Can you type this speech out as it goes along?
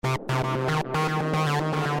Terror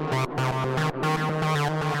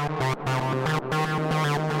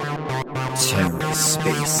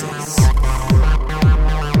Spaces.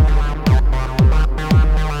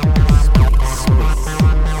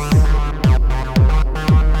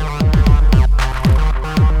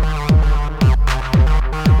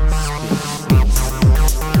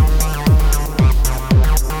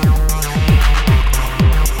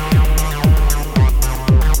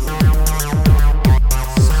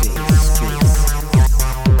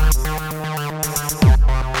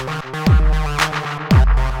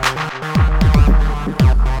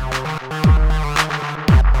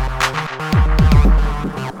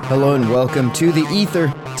 Hello and welcome to The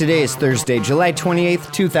Ether. Today is Thursday, July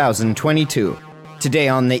 28th, 2022. Today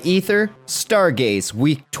on The Ether, Stargaze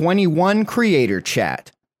Week 21 Creator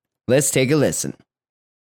Chat. Let's take a listen.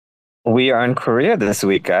 We are in Korea this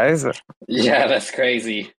week, guys. Yeah, that's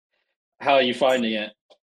crazy. How are you finding it?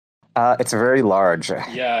 It's very large.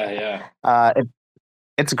 Yeah.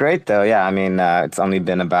 It's great, though. Yeah, I mean, it's only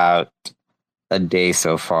been about a day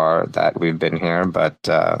so far that we've been here, but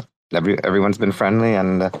everyone's been friendly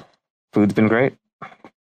and food's been great.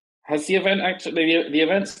 Has the event actually? The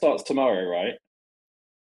event starts tomorrow, right?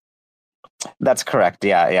 That's correct.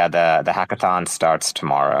 Yeah. The hackathon starts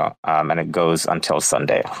tomorrow, and it goes until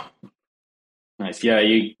Sunday. Nice. Yeah,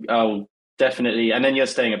 I'll definitely. And then you're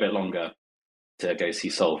staying a bit longer to go see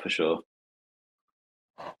Seoul for sure.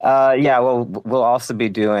 Yeah, well, we'll also be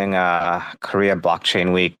doing Korea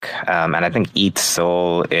Blockchain Week, and I think Eat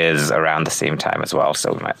Seoul is around the same time as well,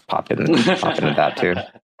 so we might pop into that too.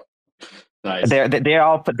 Nice. They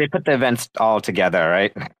put the events all together,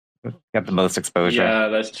 right? Got the most exposure. Yeah,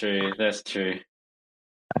 that's true.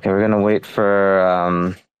 Okay, we're gonna wait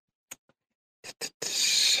for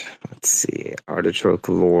let's see, Artichoke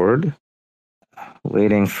Lord.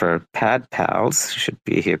 Waiting for Pad Pals. Should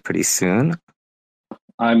be here pretty soon.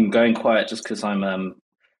 I'm going quiet just because I'm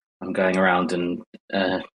going around and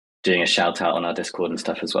doing a shout out on our Discord and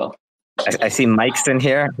stuff as well. I see Mike's in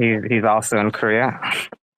here. He's also in Korea.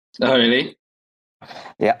 Oh, really?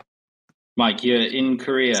 Yeah. Mike, you're in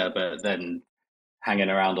Korea, but then hanging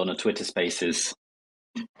around on a Twitter Spaces.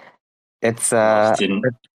 It's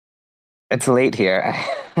late here.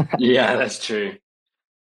 Yeah, that's true.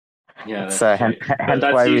 Yeah, that's true.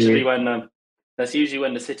 That's usually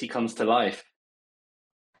when the city comes to life.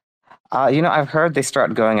 I've heard they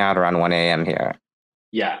start going out around 1 a.m. here.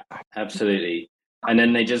 Yeah, absolutely. And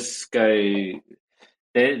then they just go. You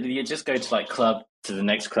just go to like club to the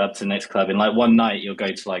next club to the next club. In like one night, you'll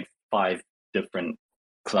go to like 5 different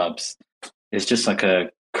clubs. It's just like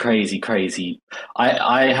a crazy.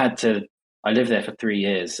 I lived there for 3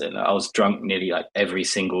 years, and I was drunk nearly like every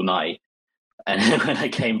single night. And when I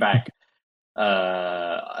came back,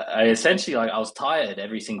 I essentially I was tired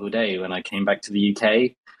every single day when I came back to the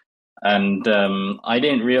UK. And I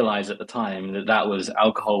didn't realize at the time that was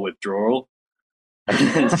alcohol withdrawal.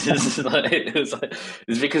 It's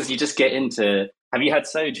because you just get into. Have you had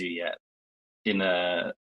soju yet in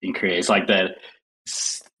Korea? It's like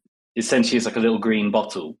essentially it's like a little green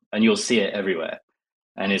bottle, and you'll see it everywhere.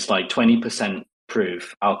 And it's like 20%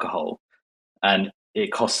 proof alcohol, and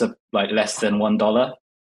it costs like less than $1.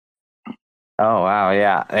 Oh wow,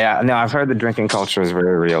 yeah. No, I've heard the drinking culture is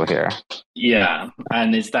very real here. Yeah,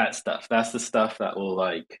 and it's that stuff. That's the stuff that will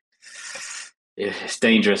it's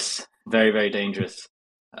dangerous, very, very dangerous.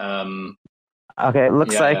 Okay, it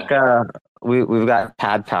looks like we've got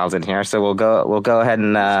Pad Pals in here, so we'll go ahead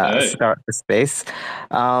and start the space.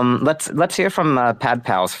 Let's hear from Pad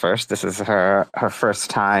Pals first. This is her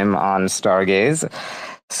first time on Stargaze.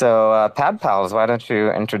 So, Pad Pals, why don't you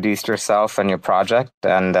introduce yourself and your project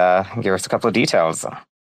and give us a couple of details?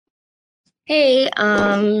 Hey,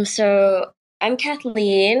 so I'm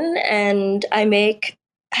Kathleen, and I make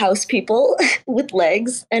house people with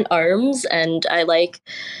legs and arms, and I like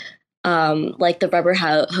the rubber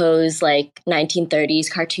hose, like 1930s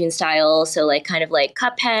cartoon style. So, like, kind of like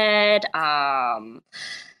Cuphead,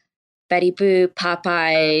 Betty Boop,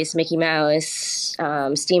 Popeyes, Mickey Mouse,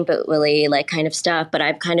 Steamboat Willie, like kind of stuff. But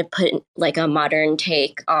I've kind of put like a modern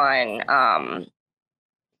take on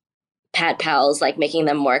Pad Pals, like making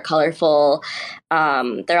them more colorful.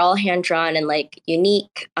 They're all hand drawn and like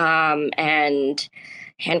unique and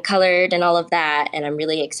hand colored and all of that. And I'm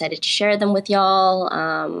really excited to share them with y'all.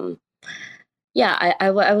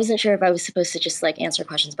 I wasn't sure if I was supposed to just like answer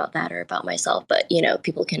questions about that or about myself, but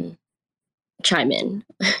people can chime in.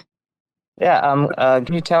 Yeah,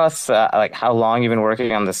 can you tell us like how long you've been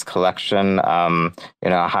working on this collection?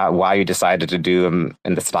 Why you decided to do them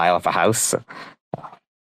in the style of a house?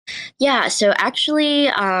 Yeah, so actually,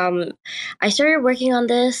 I started working on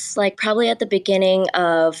this like probably at the beginning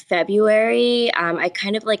of February. I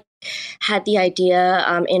kind of like had the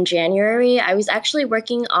idea in January. I was actually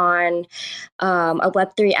working on a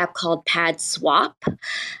Web3 app called Pad Swap.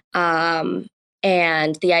 Um,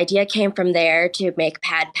 and the idea came from there to make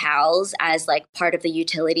Pad Pals as like part of the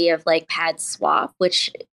utility of like Pad Swap, which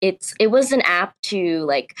it was an app to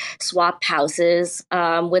like swap houses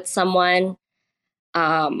with someone,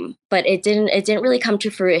 but it didn't really come to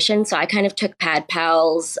fruition. So I kind of took Pad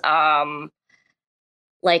Pals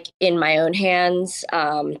like in my own hands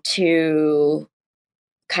to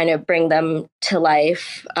kind of bring them to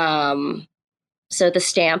life. So the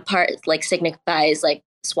stamp part like signifies like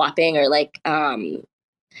swapping or like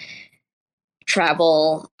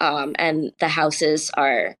travel, and the houses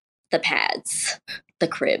are the pads, the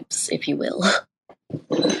cribs, if you will.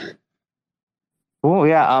 Oh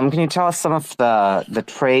yeah. Can you tell us some of the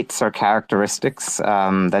traits or characteristics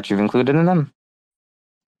that you've included in them?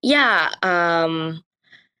 Yeah.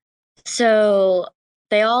 So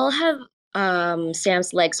they all have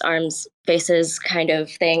stamps, legs, arms, faces kind of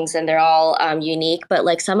things, and they're all unique. But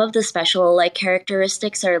like some of the special like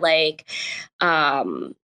characteristics are like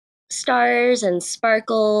um, stars and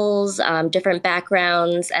sparkles, different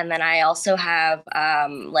backgrounds, and then I also have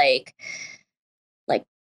like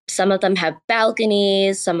some of them have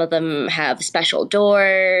balconies, some of them have special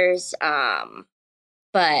doors.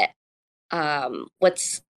 But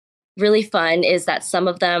what's really fun is that some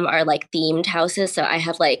of them are like themed houses. So I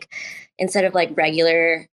have like instead of like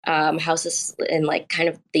regular houses in like kind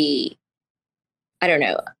of the I don't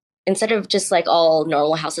know. Instead of just like all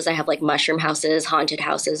normal houses, I have like mushroom houses, haunted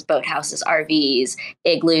houses, boat houses, RVs,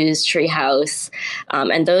 igloos, treehouse,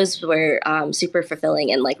 and those were super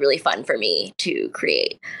fulfilling and like really fun for me to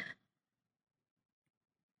create.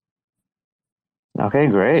 Okay,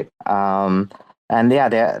 great. And yeah,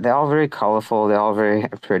 they're all very colorful. They're all very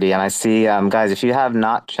pretty. And I see, guys, if you have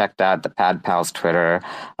not checked out the Pad Pals Twitter,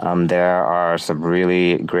 there are some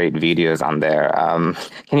really great videos on there.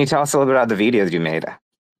 Can you tell us a little bit about the videos you made?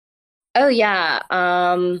 Oh yeah.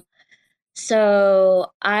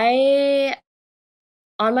 So I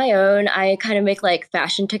on my own, I kind of make like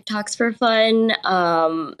fashion TikToks for fun.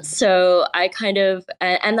 So I kind of,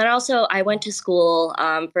 and then also I went to school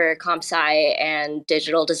for comp sci and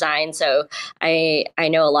digital design. So I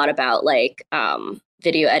know a lot about like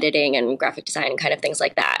video editing and graphic design and kind of things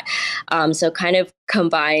like that. So kind of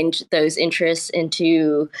combined those interests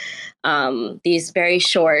into these very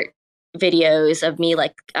short videos of me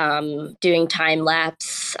like doing time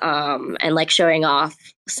lapse and like showing off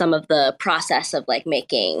some of the process of like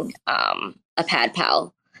making a pad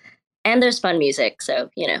pal. And there's fun music, so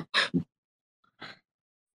you know.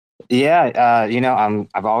 Yeah,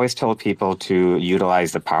 I've always told people to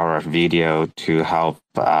utilize the power of video to help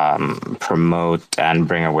promote and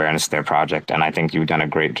bring awareness to their project, and I think you've done a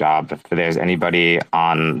great job. If there's anybody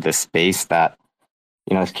on this space that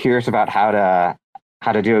is curious about how to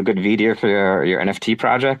do a good video for your NFT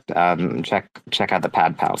project, check out the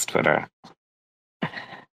Pad Pals Twitter.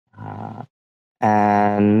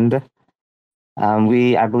 And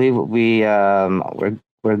I believe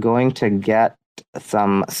we're going to get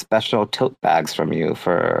some special tote bags from you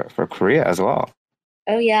for Korea as well.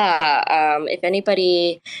 Oh yeah. If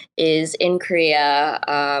anybody is in Korea,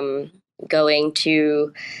 going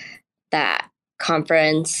to that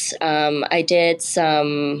conference, I did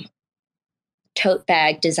some tote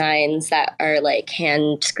bag designs that are like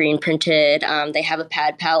hand screen printed. They have a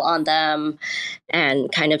pad pal on them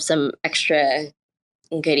and kind of some extra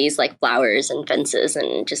goodies like flowers and fences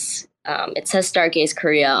and just it says Stargaze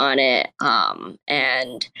Korea on it.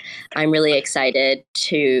 And I'm really excited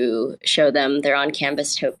to show them. They're on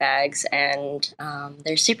canvas tote bags and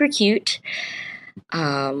they're super cute.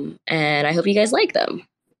 And I hope you guys like them.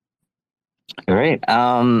 Great.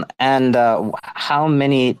 And how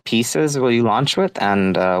many pieces will you launch with,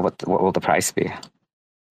 and what will the price be?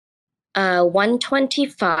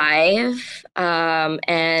 125.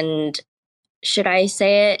 And should I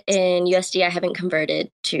say it in USD? I haven't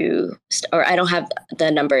converted to, or I don't have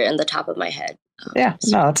the number in the top of my head. Yeah,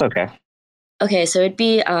 no, that's okay. Okay, so it'd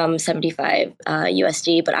be 75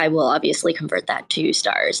 USD, but I will obviously convert that to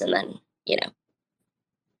stars and then, you know.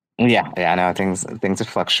 Yeah, I know things are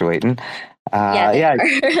fluctuating. Yeah.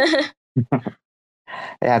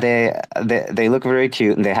 Yeah, they look very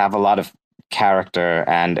cute, and they have a lot of character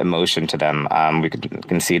and emotion to them. We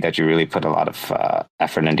can see that you really put a lot of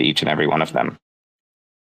effort into each and every one of them.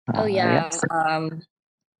 Oh yeah. Yes.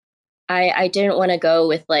 I didn't want to go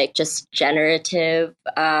with like just generative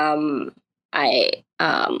I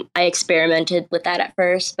experimented with that at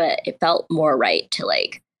first, but it felt more right to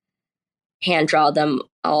like hand draw them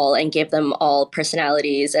all and give them all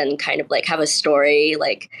personalities and kind of like have a story.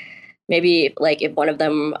 Like maybe like if one of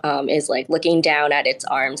them is like looking down at its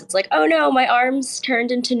arms, it's like, oh no, my arms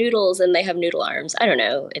turned into noodles and they have noodle arms. I don't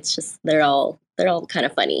know. It's just they're all kind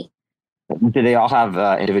of funny. Do they all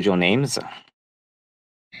have individual names?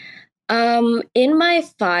 In my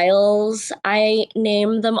files, I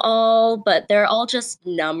name them all, but they're all just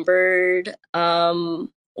numbered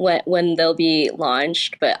when they'll be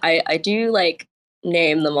launched. But I do like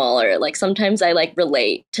name them all, or like sometimes I like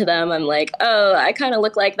relate to them. I'm like, oh, I kind of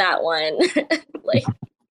look like that one. Like,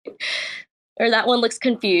 or that one looks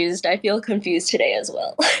confused. I feel confused today as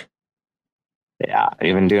well. Yeah,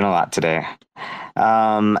 you've been doing a lot today.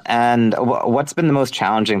 And what's been the most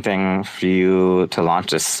challenging thing for you to launch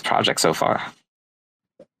this project so far?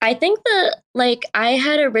 I think like I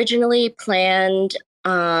had originally planned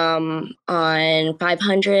on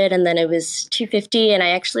 500 and then it was 250, and I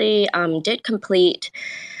actually did complete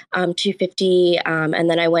 250, and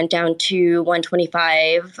then I went down to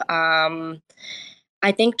 125.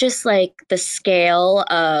 I think just like the scale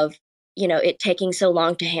of, it taking so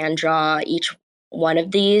long to hand draw each one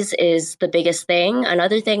of these is the biggest thing.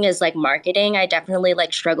 Another thing is like marketing. I definitely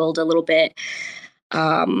like struggled a little bit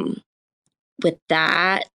with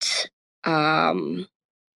that.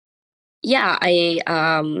 Yeah,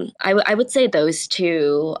 I would say those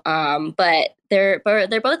two. But they're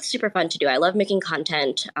both super fun to do. I love making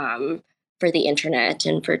content for the internet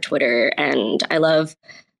and for Twitter, and I love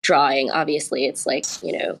drawing. Obviously, it's like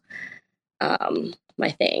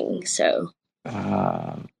my thing. So.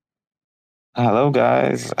 Hello,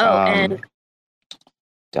 guys. Oh, and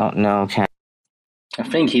don't know. I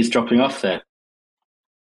think he's dropping off there.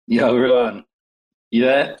 Yo, Ruan, you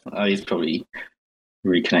there? Oh, he's probably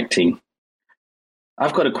reconnecting.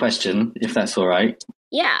 I've got a question, if that's all right.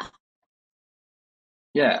 Yeah.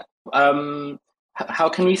 Yeah. How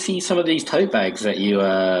can we see some of these tote bags that you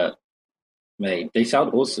made? They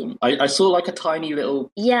sound awesome. I saw like a tiny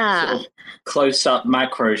little sort of close-up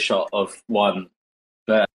macro shot of one,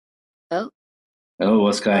 but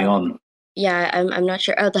what's going on? Yeah, I'm not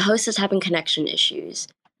sure. Oh, the host is having connection issues.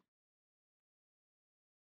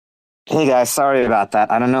 Hey guys, sorry about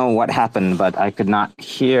that. I don't know what happened, but I could not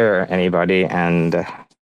hear anybody, and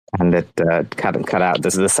it cut out.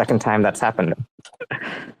 This is the second time that's happened.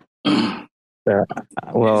 We'll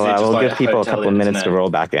give people a couple of minutes to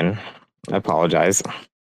roll back in. I apologize.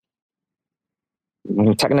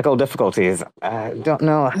 Technical difficulties. I don't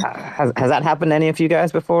know. Has that happened to any of you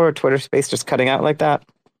guys before? Twitter Space just cutting out like that?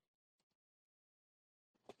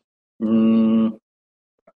 I've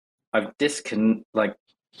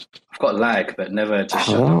got lag, but never just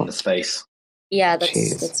shut down the space. Yeah,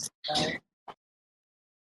 that's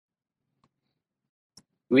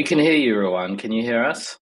We can hear you, Rowan. Can you hear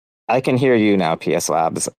us? I can hear you now, PS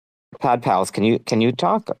Labs. Pad Pals, can you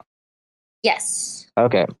talk? Yes.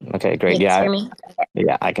 Okay, great. You can hear me? Okay.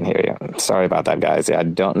 Yeah, I can hear you. Sorry about that, guys. Yeah, I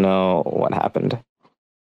don't know what happened.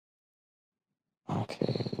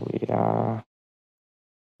 Okay, we are...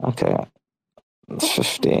 Okay,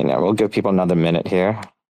 15. Yeah, we'll give people another minute here. I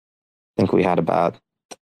think we had about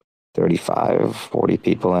 35, 40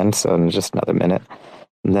 people in, so just another minute.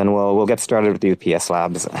 And then we'll get started with the UPS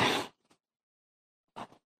Labs.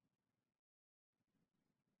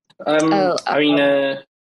 I mean,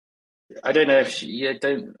 I don't know if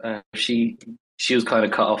she was kind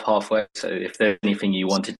of cut off halfway. So if there's anything you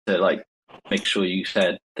wanted to like make sure you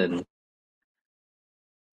said, then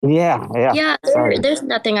yeah. There's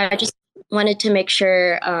nothing. I just wanted to make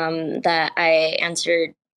sure that I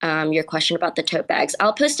answered your question about the tote bags.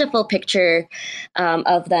 I'll post a full picture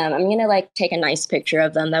of them. I'm gonna like take a nice picture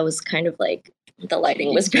of them. That was kind of like the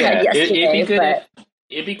lighting was bad yesterday.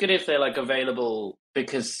 It'd be good if they're like available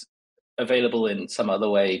in some other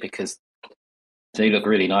way, because they look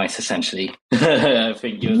really nice. Essentially, I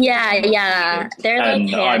think you're they're like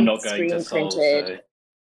hand I'm not going screen to solve, printed. so.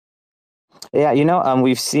 Yeah,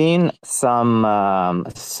 we've seen some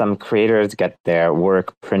creators get their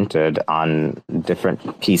work printed on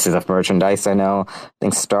different pieces of merchandise. I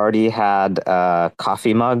think Stardy had a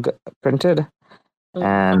coffee mug printed,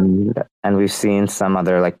 and we've seen some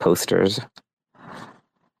other like posters.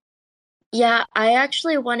 Yeah, I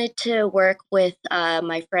actually wanted to work with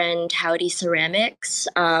my friend Howdy Ceramics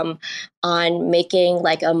on making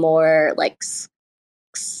like a more like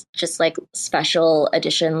just like special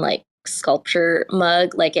edition like sculpture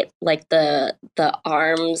mug. Like the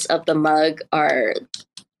arms of the mug are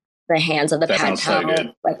the hands of the pad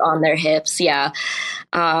pal, like on their hips. Yeah.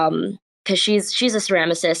 because she's a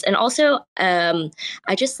ceramicist, and also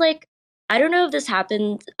I just like, I don't know if this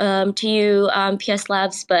happened to you, PS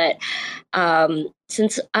Labs, but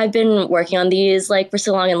since I've been working on these like for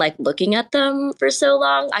so long and like looking at them for so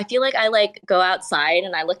long, I feel like I like go outside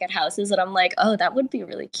and I look at houses and I'm like, oh, that would be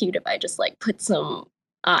really cute if I just like put some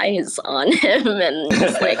eyes on him and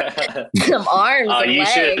just like some arms and you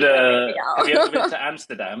legs. should. Have you ever been to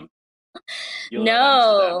Amsterdam?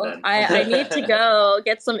 No, Amsterdam, I need to go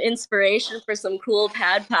get some inspiration for some cool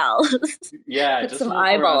pad pals. Yeah, Put just some walk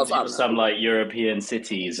eyeballs around on some them. like European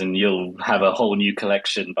cities, and you'll have a whole new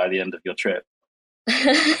collection by the end of your trip.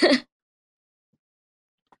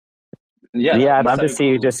 Yeah, Yeah, that'd I'd be love to so see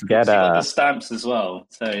you cool. just get Because you got the a. stamps as well,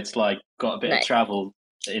 so it's like got a bit of Nice. travel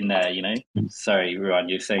in there, you know. Sorry, Ruan,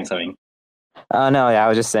 you're saying something. Oh no, yeah, I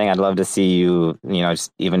was just saying I'd love to see you,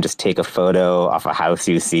 just take a photo of a house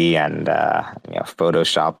you see and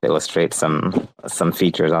Photoshop illustrate some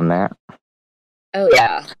features on there. Oh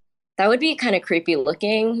yeah, that would be kind of creepy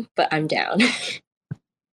looking, but I'm down.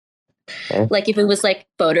 Okay. Like if it was like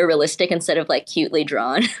photorealistic instead of like cutely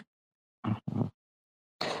drawn.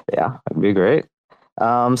 Yeah, that'd be great.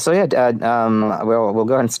 So yeah, we'll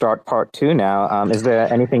go ahead and start part 2 now. Is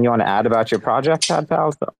there anything you want to add about your project, Pad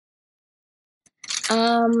Pals?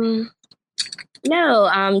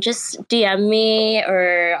 No, just DM me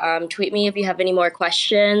or tweet me if you have any more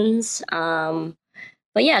questions. But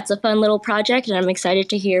yeah, it's a fun little project, and I'm excited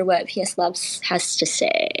to hear what PS Labs has to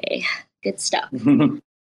say. Good stuff.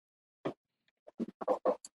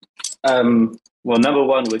 Well, number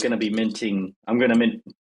one, we're going to be minting. I'm going to mint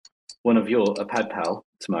one of your a pad pal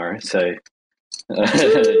tomorrow. So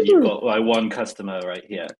you've got like one customer right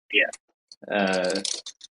here. Yeah.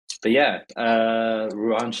 But yeah,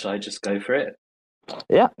 Ruan, should I just go for it?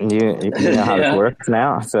 Yeah, you know how this works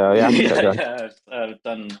now. So yeah, yeah, I've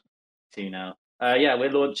done 2 now. Yeah,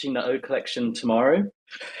 we're launching the O collection tomorrow.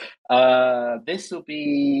 This will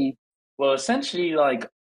be, well, essentially like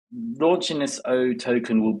launching this O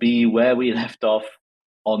token will be where we left off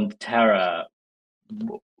on Terra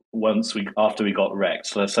after we got wrecked.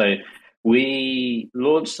 So we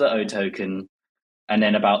launched the O token, and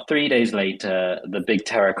then about 3 days later, the big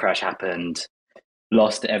Terra crash happened,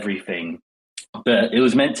 lost everything. But it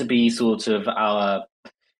was meant to be sort of our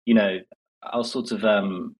sort of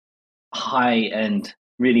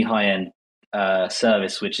really high end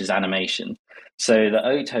service, which is animation. So the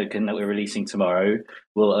O token that we're releasing tomorrow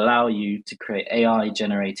will allow you to create AI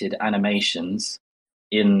generated animations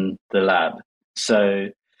in the lab. So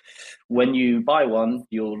when you buy one,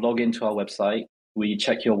 you'll log into our website. We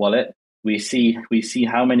check your wallet. We see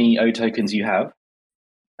how many O tokens you have.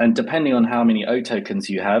 And depending on how many O tokens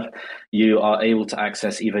you have, you are able to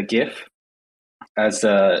access either GIF, as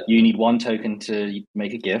you need 1 token to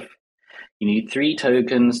make a GIF. You need 3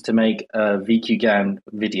 tokens to make a VQGAN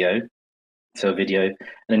video, so a video, and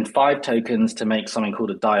then 5 tokens to make something called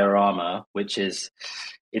a diorama, which is,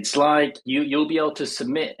 it's like you'll be able to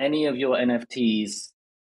submit any of your NFTs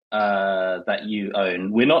that you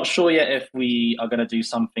own. We're not sure yet if we are going to do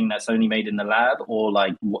something that's only made in the lab or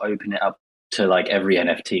like we'll open it up to like every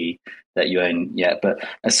NFT that you own yet. But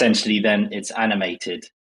essentially, then it's animated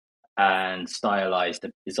and stylized.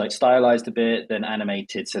 It's like stylized a bit, then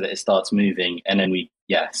animated so that it starts moving, and then we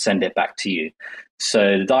send it back to you.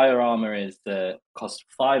 So the diorama is the cost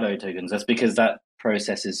 5 O tokens. That's because that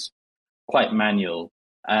process is quite manual.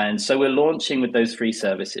 And so we're launching with those 3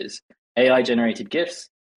 services: AI generated GIFs,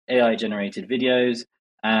 AI generated videos,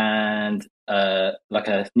 and like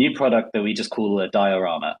a new product that we just call a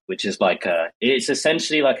diorama, which is like it's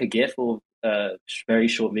essentially like a GIF or a very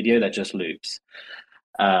short video that just loops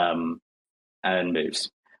and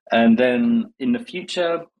moves. And then in the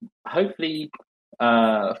future, hopefully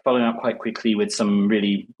following up quite quickly with some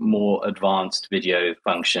really more advanced video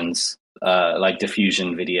functions like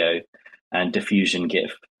diffusion video and diffusion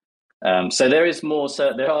GIF. So there are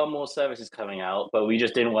more services coming out, but we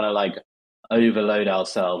just didn't want to like overload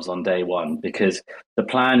ourselves on day one, because the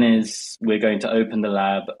plan is we're going to open the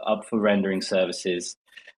lab up for rendering services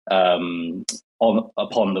upon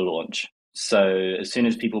the launch. So as soon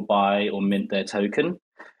as people buy or mint their token,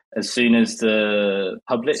 as soon as the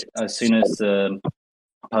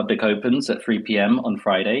public opens at 3 p.m. on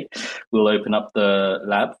Friday, we'll open up the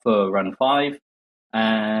lab for run 5,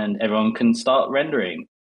 and everyone can start rendering.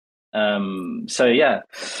 So yeah,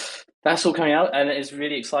 that's all coming out, and it's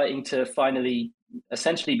really exciting to finally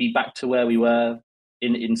essentially be back to where we were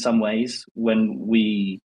in some ways when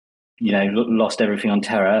we lost everything on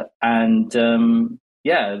Terra. And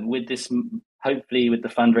with this, hopefully with the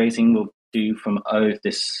fundraising we'll do from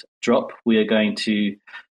this drop, we are going to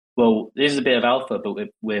well, this is a bit of alpha, but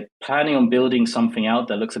we're planning on building something out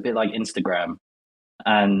that looks a bit like Instagram,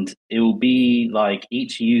 and it will be like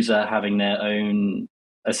each user having their own.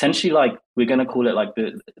 Essentially, like we're going to call it like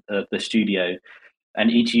the studio,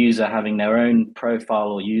 and each user having their own profile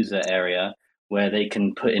or user area where they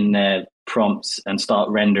can put in their prompts and start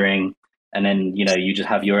rendering, and then you just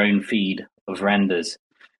have your own feed of renders.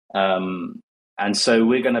 And so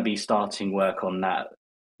we're going to be starting work on that.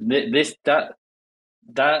 This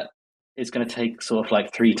that is going to take sort of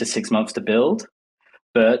like 3 to 6 months to build,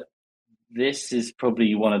 but this is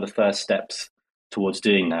probably one of the first steps towards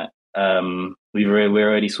doing that. We're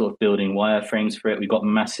already sort of building wireframes for it. We've got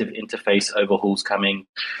massive interface overhauls coming.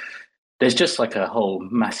 There's just like a whole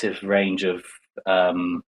massive range of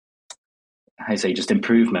how you say, just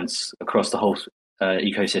improvements across the whole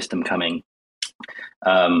ecosystem coming.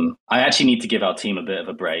 I actually need to give our team a bit of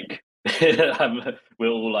a break. We're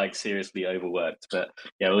all like seriously overworked, but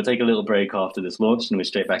yeah, we'll take a little break after this launch and we're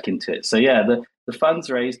straight back into it. So yeah, the funds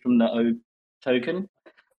raised from the O token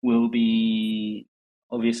will be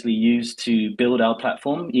obviously used to build our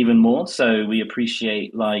platform even more. So we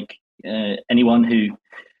appreciate like anyone who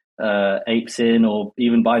apes in or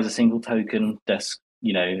even buys a single token. That's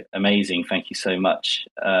amazing. Thank you so much.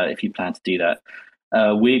 If you plan to do that.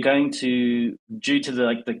 We're going to, due to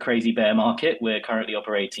the crazy bear market we're currently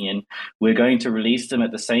operating in, we're going to release them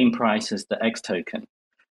at the same price as the X token.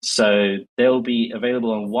 So they'll be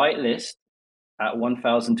available on whitelist at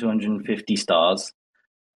 1,250 stars,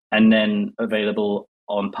 and then available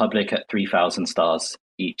on public at 3,000 stars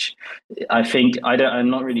each. I'm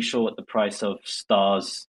not really sure what the price of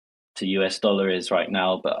stars to US dollar is right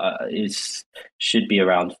now, but it should be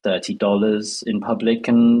around $30 in public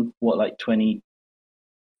and like $25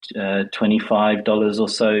 or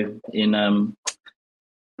so in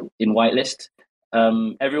whitelist.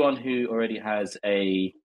 Everyone who already has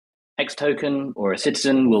a X token or a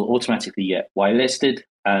citizen will automatically get whitelisted,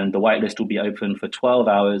 and the whitelist will be open for 12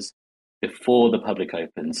 hours before the public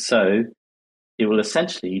opens. So it will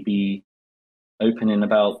essentially be open in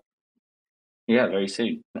about very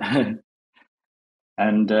soon. And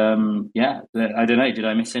I don't know. Did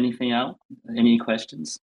I miss anything out? Any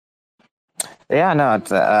questions? Yeah, no,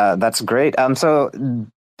 that's great. So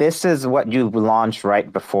this is what you launched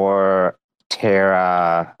right before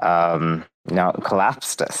Terra,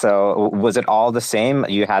 collapsed. So was it all the same?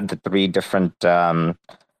 You had the three different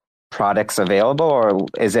products available, or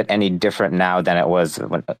is it any different now than it was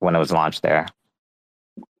when it was launched there?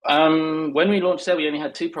 When we launched there, we only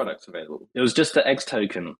had two products available. It was just the X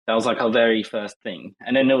token. That was like our very first thing.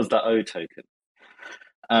 And then there was the O token.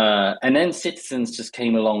 And then Citizens just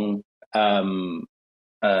came along.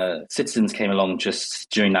 Citizens came along just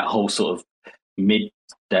during that whole sort of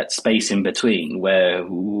that space in between where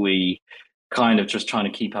we kind of just trying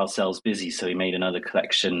to keep ourselves busy. So we made another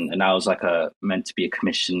collection, and that was like meant to be a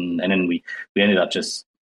commission. And then we ended up just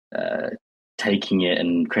taking it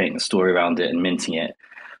and creating a story around it and minting it.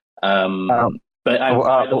 But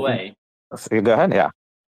by the way, go ahead. Yeah,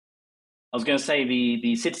 I was going to say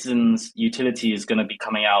the Citizens utility is going to be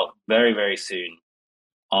coming out very, very soon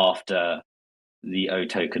after the O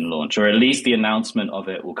token launch, or at least the announcement of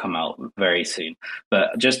it will come out very soon.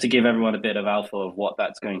 But just to give everyone a bit of alpha of what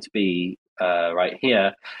that's going to be, right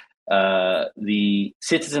here, the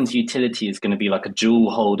Citizens utility is going to be like a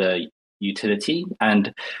jewel holder utility,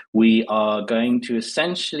 and we are going to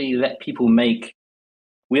essentially let people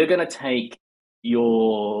we're going to take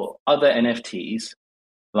your other NFTs,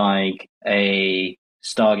 like a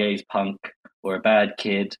Stargaze punk or a bad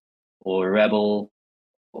kid or a rebel,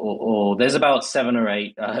 or there's about 7 or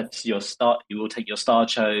 8. You will take your Star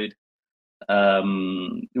Chode.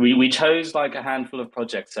 We chose like a handful of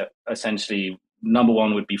projects that essentially number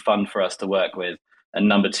one would be fun for us to work with, and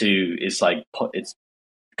number two is like it's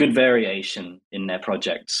good variation in their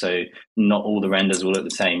projects, so not all the renders will look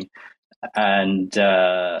the same, and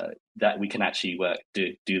that we can actually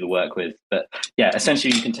do the work with. But yeah,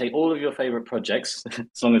 essentially you can take all of your favorite projects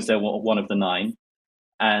as long as they're one of the 9,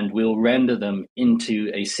 and we'll render them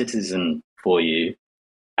into a citizen for you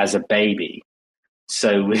as a baby.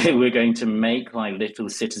 So we're going to make like little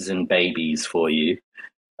citizen babies for you,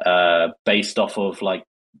 based off of like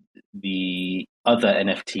the other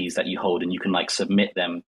NFTs that you hold, and you can like submit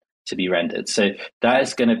them to be rendered. So that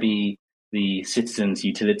is going to be the citizens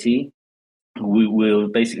utility. We will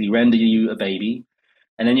basically render you a baby,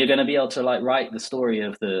 and then you're going to be able to like write the story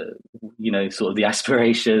of the sort of the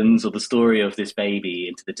aspirations or the story of this baby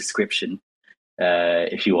into the description,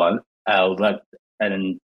 if you want. And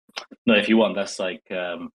then, no, if you want, that's like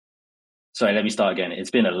Sorry, let me start again. It's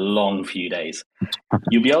been a long few days.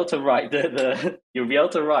 You'll be able to write you'll be able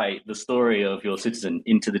to write the story of your citizen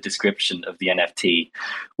into the description of the NFT.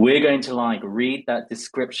 We're going to like read that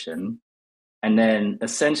description, and then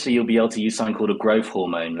essentially you'll be able to use something called a growth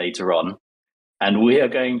hormone later on, and we are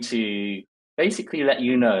going to basically let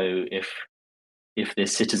you know if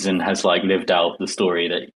this citizen has like lived out the story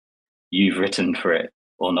that you've written for it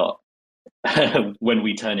or not when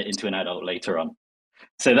we turn it into an adult later on.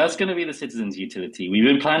 So that's going to be the citizens utility. We've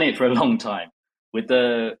been planning it for a long time with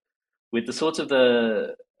the sort of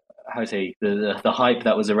the how to say the hype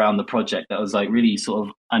that was around the project that was like really sort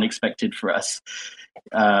of unexpected for us.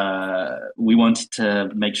 We wanted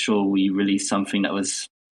to make sure we released something that was,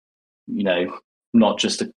 you know, not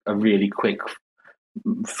just a really quick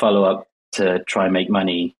follow up to try and make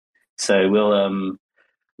money. So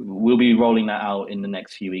we'll be rolling that out in the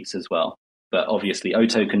next few weeks as well. But obviously, O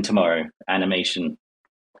token tomorrow, animation.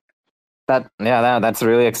 That's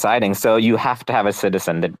really exciting. So you have to have a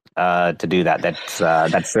citizen to do that. That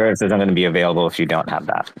service isn't going to be available if you don't have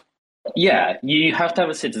that. Yeah, you have to have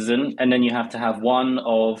a citizen, and then you have to have one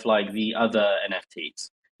of like the other NFTs.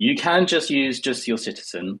 You can just use just your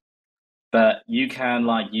citizen, but you can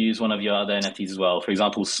like use one of your other NFTs as well. For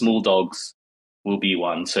example, small dogs will be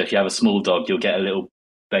one. So if you have a small dog, you'll get a little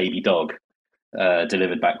baby dog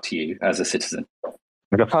delivered back to you as a citizen.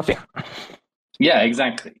 Like a puppy. Yeah,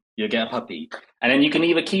 exactly. You'll get a puppy, and then you can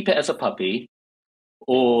either keep it as a puppy,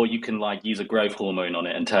 or you can like use a growth hormone on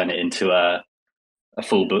it and turn it into a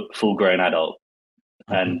full grown adult.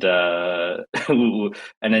 And and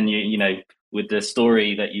then you know, with the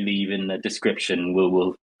story that you leave in the description,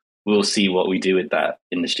 we'll see what we do with that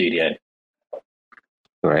in the studio.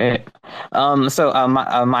 Great.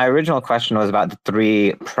 My original question was about the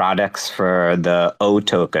 3 products for the O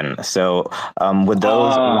token. So would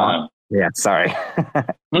those? Yeah, sorry.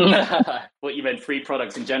 What you meant, 3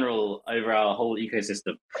 products in general over our whole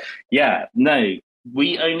ecosystem? Yeah, no,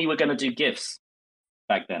 we only were going to do gifts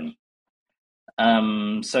back then.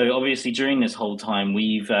 So obviously during this whole time,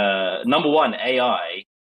 we've number one, AI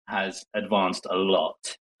has advanced a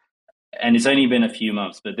lot, and it's only been a few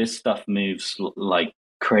months, but this stuff moves like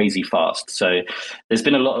crazy fast. So there's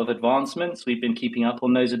been a lot of advancements. We've been keeping up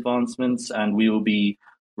on those advancements, and we will be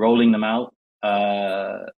rolling them out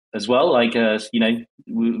as well. Like you know,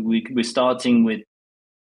 we're starting with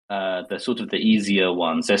the sort of the easier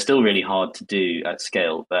ones. They're still really hard to do at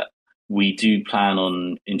scale, but we do plan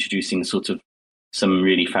on introducing sort of some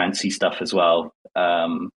really fancy stuff as well.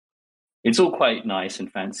 It's all quite nice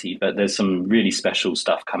and fancy, but there's some really special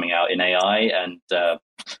stuff coming out in AI, and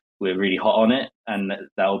we're really hot on it, and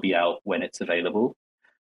that will be out when it's available.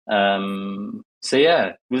 So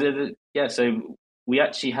yeah, so we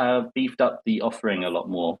actually have beefed up the offering a lot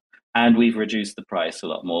more, and we've reduced the price a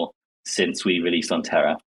lot more since we released on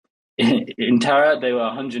Terra. In Terra, they were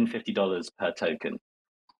 $150 per token.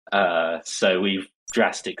 So we've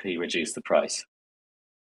drastically reduced the price.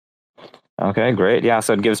 Okay, great. Yeah,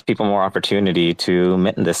 so it gives people more opportunity to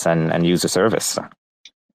mint this and use the service.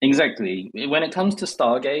 Exactly. When it comes to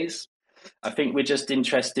Stargaze, I think we're just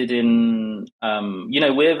interested in, you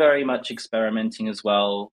know, we're very much experimenting as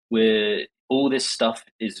well. All this stuff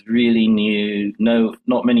is really new. No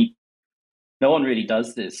one really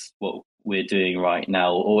does this, what we're doing right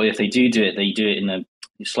now. Or if they do it, they do it in a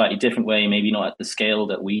slightly different way, maybe not at the scale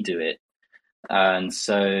that we do it. And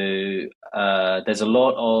so there's a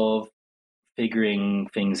lot of figuring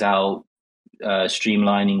things out,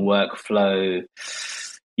 streamlining workflow,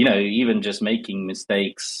 you know, even just making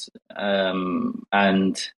mistakes. And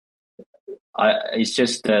it's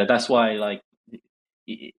just that's why, like,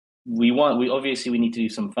 we obviously we need to do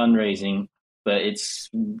some fundraising, but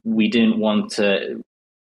we didn't want to.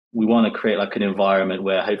 We want to create like an environment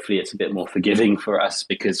where hopefully it's a bit more forgiving for us,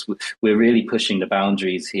 because we're really pushing the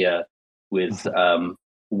boundaries here with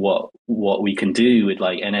what we can do with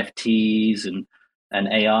like NFTs and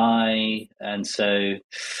AI, and so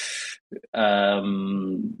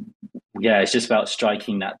yeah, it's just about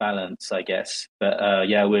striking that balance, I guess. But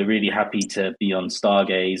yeah, we're really happy to be on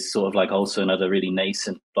Stargaze, sort of like also another really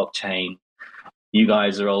nascent blockchain. You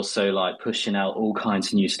guys are also like pushing out all kinds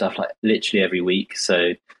of new stuff, like literally every week.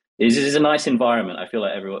 So this is a nice environment. I feel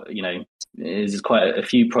like everyone, you know, there's quite a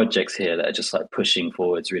few projects here that are just like pushing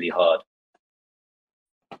forwards really hard.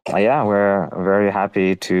 Yeah, we're very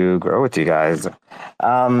happy to grow with you guys.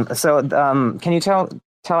 Can you tell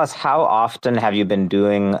us how often have you been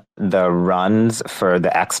doing the runs for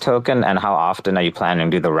the X token, and how often are you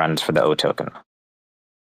planning to do the runs for the O token?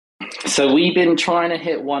 So we've been trying to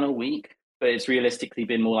hit one a week, but it's realistically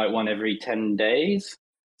been more like one every 10 days.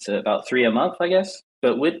 So about 3 a month, I guess.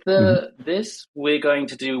 But with this, we're going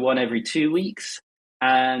to do one every 2 weeks,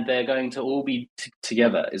 and they're going to all be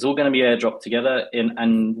together. It's all going to be airdropped together,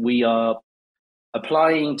 and we are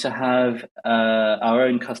applying to have our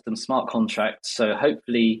own custom smart contracts. So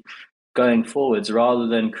hopefully, going forwards, rather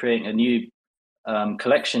than creating a new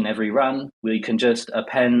collection every run, we can just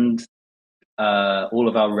append all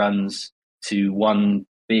of our runs to one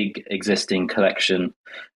big existing collection,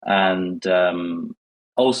 and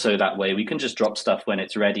also that way we can just drop stuff when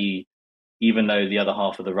it's ready, even though the other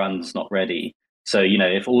half of the run's not ready. So,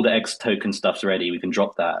 if all the X token stuff's ready, we can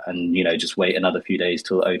drop that and, just wait another few days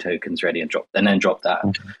till O token's ready and then drop that.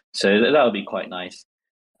 So that would be quite nice.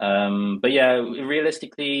 But yeah,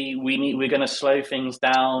 realistically, we're going to slow things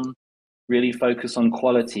down, really focus on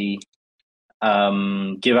quality,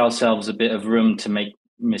 give ourselves a bit of room to make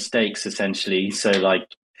mistakes, essentially. So like,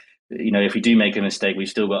 if we do make a mistake, we've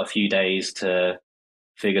still got a few days to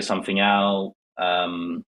figure something out.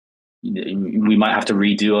 We might have to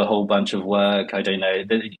redo a whole bunch of work. I don't know.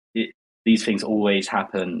 These things always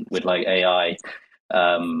happen with like AI.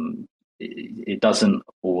 It doesn't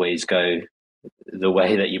always go the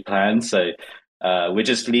way that you plan. So we're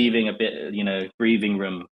just leaving a bit, breathing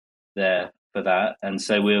room there for that. And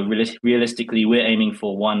so realistically, we're aiming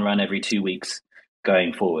for one run every 2 weeks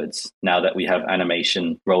going forwards. Now that we have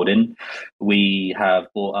animation rolled in, we have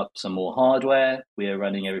bought up some more hardware. We are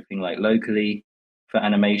running everything like locally for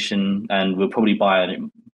animation, and we'll probably buy a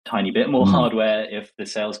tiny bit more hardware if the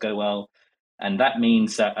sales go well. And that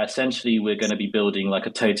means that essentially we're going to be building like a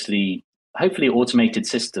totally, hopefully automated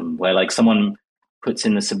system where like someone puts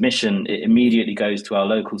in the submission, it immediately goes to our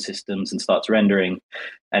local systems and starts rendering,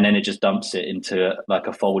 and then it just dumps it into like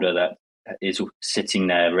a folder that is sitting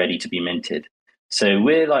there ready to be minted. So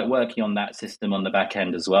we're like working on that system on the back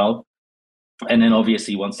end as well. And then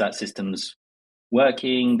obviously once that system's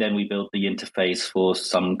working, then we build the interface for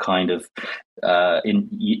some kind of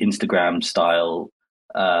Instagram style,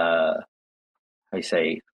 I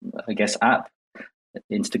guess app,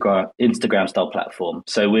 Instagram style platform.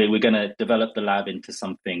 So we're going to develop the lab into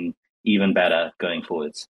something even better going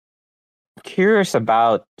forwards. Curious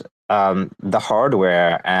about the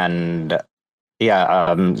hardware and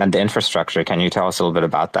and the infrastructure. Can you tell us a little bit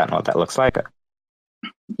about that and what that looks like?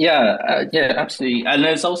 Yeah, absolutely. And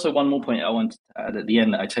there's also one more point I wanted to add at the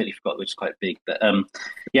end that I totally forgot, which is quite big. But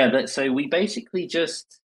so we basically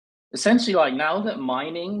just essentially, like, now that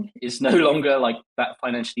mining is no longer like that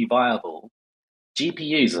financially viable,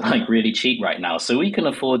 GPUs are like really cheap right now. So we can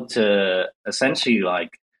afford to essentially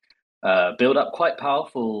like build up quite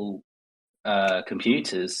powerful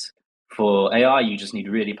computers. For AI, you just need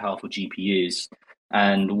really powerful GPUs.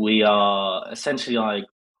 And we are essentially like,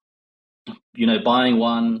 buying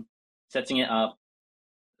one, setting it up,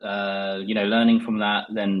 learning from that,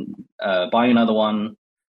 then buying another one,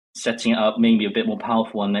 setting it up, maybe a bit more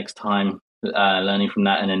powerful one next time, learning from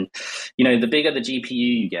that. And then, the bigger the GPU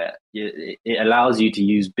you get, it allows you to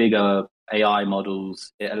use bigger AI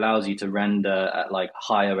models. It allows you to render at like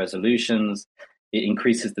higher resolutions. It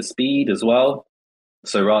increases the speed as well.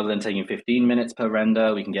 So rather than taking 15 minutes per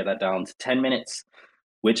render, we can get that down to 10 minutes,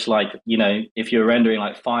 which if you're rendering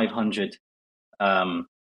like 500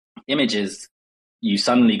 images, you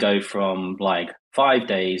suddenly go from like 5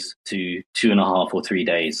 days to 2.5 or 3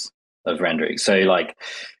 days of rendering. So like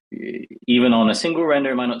even on a single render,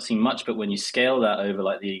 it might not seem much, but when you scale that over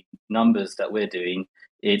like the numbers that we're doing,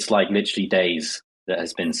 it's like literally days that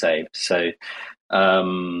has been saved. So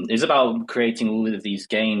it's about creating all of these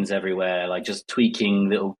gains everywhere, like just tweaking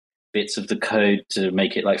little bits of the code to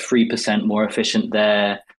make it like 3% more efficient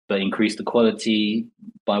there, but increase the quality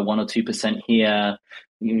by 1 or 2% here.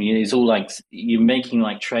 It's all like you're making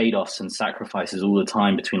like trade-offs and sacrifices all the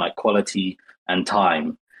time between like quality and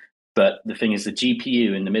time. But the thing is, the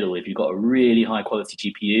GPU in the middle, if you've got a really high quality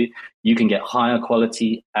GPU, you can get higher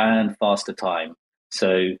quality and faster time.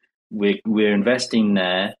 So we're investing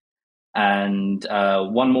there. And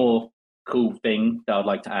one more cool thing that I'd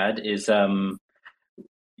like to add is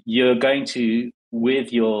you're going to,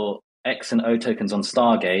 with your X and O tokens on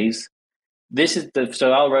Stargaze,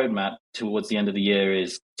 so our roadmap towards the end of the year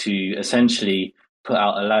is to essentially put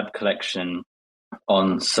out a lab collection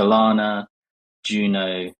on Solana,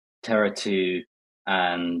 Juno, Terra 2,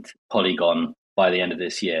 and Polygon by the end of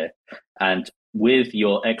this year. And with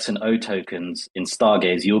your X and O tokens in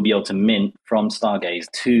Stargaze, you'll be able to mint from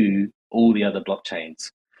Stargaze to all the other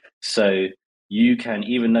blockchains. So you can,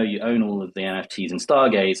 even though you own all of the NFTs in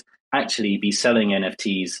Stargaze, actually be selling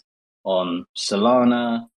NFTs on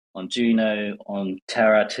Solana, on Juno, on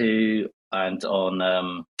Terra 2, and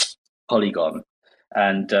on Polygon.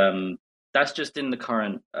 And that's just in the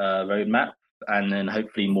current roadmap. and then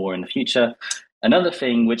hopefully more in the future. Another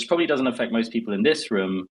thing, which probably doesn't affect most people in this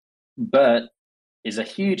room, but is a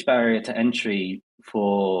huge barrier to entry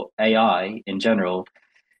for AI in general,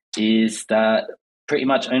 is that pretty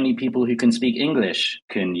much only people who can speak English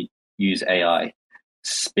can use AI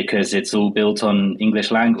because it's all built on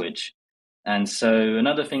English language. And so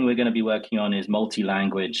another thing we're going to be working on is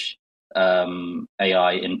multi-language AI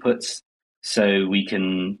inputs. So we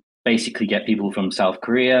can basically get people from South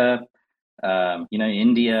Korea,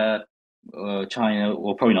 India, or China,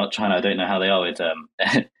 or probably not China. I don't know how they are with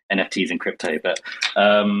NFTs and crypto, but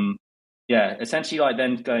yeah, essentially like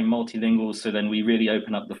then going multilingual. So then we really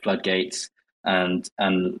open up the floodgates and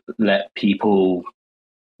let people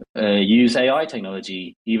use AI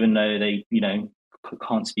technology, even though they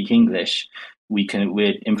can't speak English.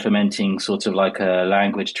 We're implementing sort of like a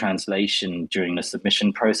language translation during the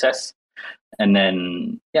submission process, and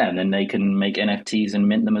then they can make NFTs and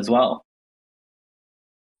mint them as well.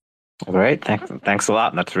 Great, thanks a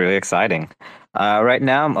lot. That's really exciting. Right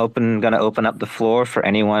now, I'm going to open up the floor for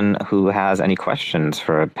anyone who has any questions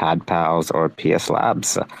for Pad Pals or PS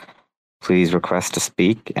Labs. Please request to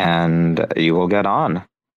speak, and you will get on.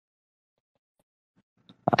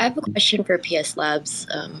 I have a question for PS Labs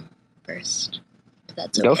first, if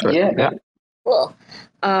that's okay. Go for it. Yeah. Cool.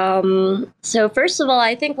 So first of all,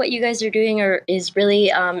 I think what you guys are doing is really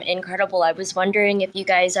incredible. I was wondering if you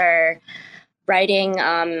guys are writing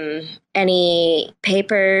any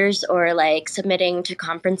papers or like submitting to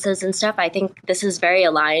conferences and stuff. I think this is very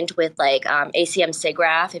aligned with like ACM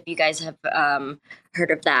SIGGRAPH. If you guys have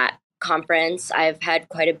heard of that conference, I've had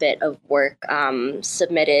quite a bit of work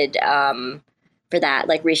submitted for that,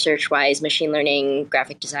 like research-wise, machine learning,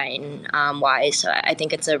 graphic design wise. So I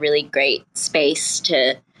think it's a really great space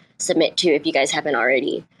to submit to if you guys haven't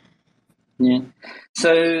already. Yeah.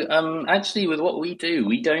 So actually, with what we do,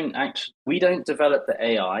 we don't develop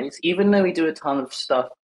the AIs, even though we do a ton of stuff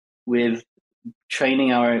with training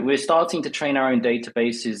we're starting to train our own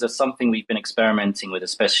databases. That's something we've been experimenting with,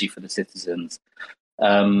 especially for the citizens.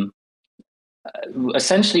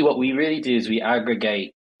 Essentially, what we really do is we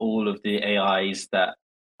aggregate all of the AIs that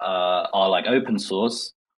are like open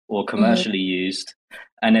source or commercially used,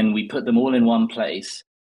 and then we put them all in one place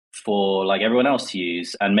for like everyone else to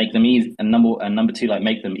use and make them easy. And number two, like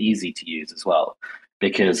make them easy to use as well,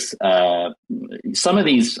 because some of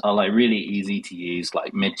these are like really easy to use,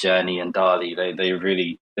 like Midjourney and DALL-E.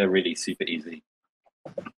 They're really super easy.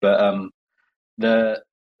 But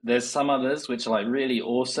there's some others which are like really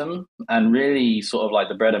awesome and really sort of like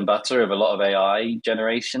the bread and butter of a lot of AI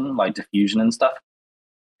generation, like diffusion and stuff.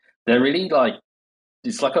 They're really like,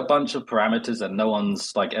 it's like a bunch of parameters that no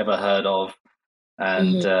one's like ever heard of.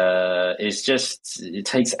 And it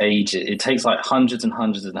takes ages. It takes like hundreds and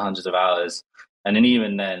hundreds and hundreds of hours. And then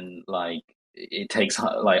even then, like it takes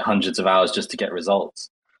like hundreds of hours just to get results.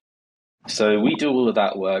 So we do all of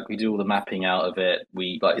that work. We do all the mapping out of it.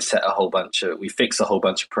 We like we fix a whole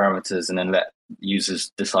bunch of parameters and then let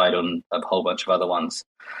users decide on a whole bunch of other ones.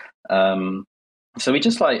 So we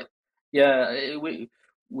just like, yeah,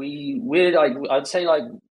 we're like, I'd say like,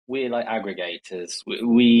 we're like aggregators.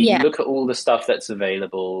 We look at all the stuff that's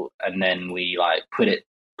available and then we like put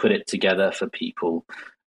it together for people.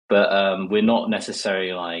 But we're not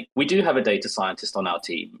necessarily like, we do have a data scientist on our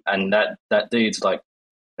team, and that dude's like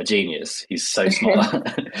a genius. He's so smart.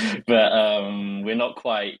 But we're not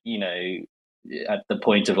quite, at the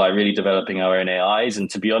point of like really developing our own AIs. And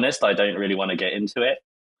to be honest, I don't really want to get into it.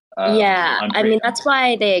 I mean, that's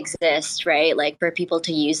why they exist, right? Like for people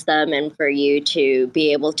to use them and for you to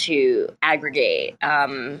be able to aggregate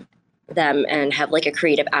them and have like a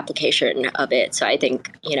creative application of it. So I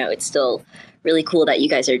think, it's still really cool that you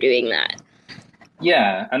guys are doing that.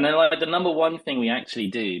 Yeah. And then like the number one thing we actually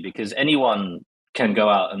do, because anyone can go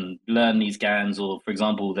out and learn these GANs, or for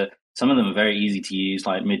example, that some of them are very easy to use,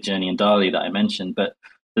 like Midjourney and DALL-E that I mentioned. But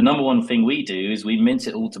the number one thing we do is we mint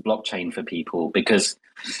it all to blockchain for people, because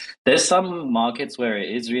there's some markets where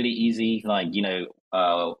it is really easy, like,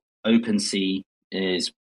 OpenSea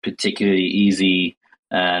is particularly easy,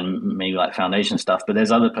 and maybe like foundation stuff. But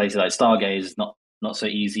there's other places like Stargaze, not so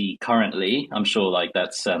easy currently. I'm sure like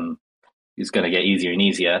that's it's going to get easier and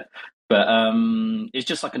easier. But it's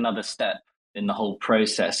just like another step in the whole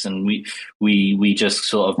process, and we just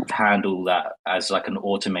sort of handle that as like an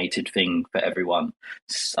automated thing for everyone.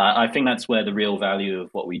 I think that's where the real value of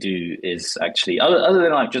what we do is actually, other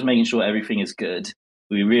than like just making sure everything is good.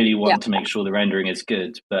 We really want to make sure the rendering is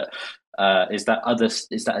good, but is that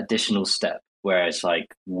additional step where it's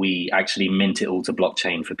like we actually mint it all to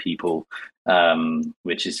blockchain for people,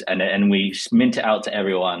 which is and we mint it out to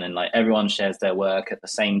everyone, and like everyone shares their work at the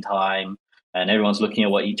same time. and everyone's looking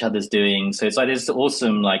at what each other's doing. So it's like this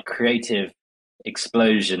awesome like creative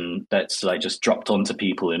explosion that's like just dropped onto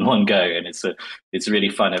people in one go, and it's really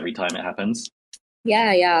fun every time it happens.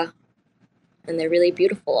 Yeah, and they're really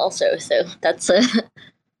beautiful also. So that's a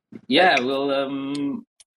yeah. Well,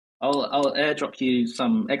 I'll airdrop you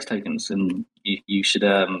some X tokens, and you should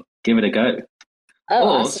give it a go. oh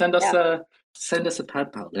Or awesome. send us a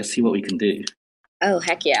pad pal. Let's see what we can do. Oh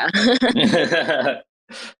heck yeah.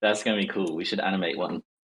 That's gonna be cool. We should animate one.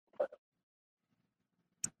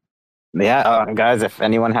 Yeah, guys, if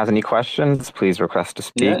anyone has any questions, please request to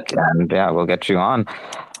speak, and we'll get you on.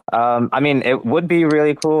 I mean, it would be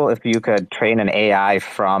really cool if you could train an AI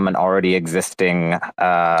from an already existing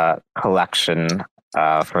collection.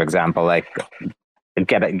 For example, like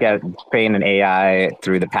train an AI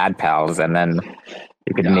through the pad pals, and then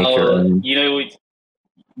you could make your own. You know,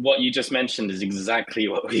 what you just mentioned is exactly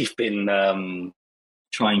what we've been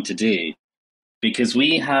trying to do, because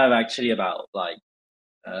we have actually about like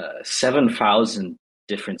 7,000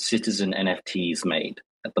 different citizen NFTs made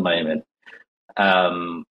at the moment.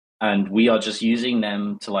 And we are just using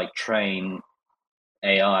them to like train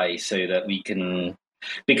AI so that we can,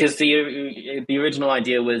 because the original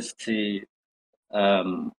idea was to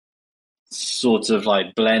sort of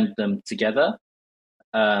like blend them together.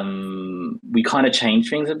 We kind of changed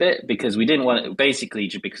things a bit because we didn't want it, basically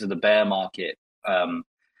just because of the bear market,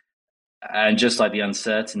 and just like the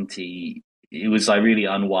uncertainty, it was like really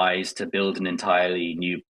unwise to build an entirely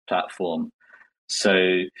new platform.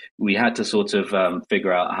 So we had to sort of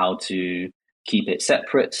figure out how to keep it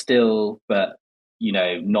separate still, but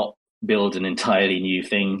not build an entirely new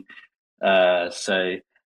thing. So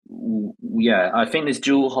yeah, I think this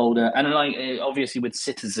jewel holder, and like obviously with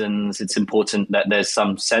citizens, it's important that there's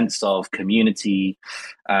some sense of community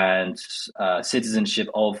and citizenship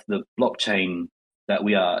of the blockchain that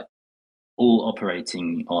we are all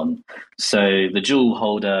operating on. So the jewel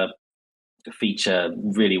holder feature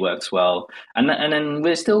really works well, and then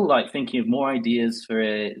we're still like thinking of more ideas for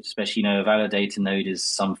it, especially a validator node is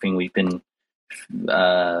something we've been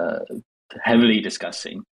heavily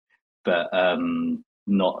discussing, but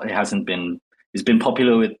not it hasn't been it's been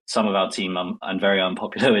popular with some of our team, and very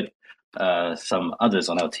unpopular with some others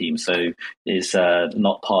on our team, so it's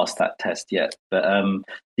not past that test yet. But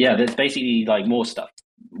yeah, there's basically like more stuff.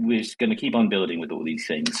 We're just going to keep on building with all these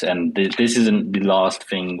things, and this isn't the last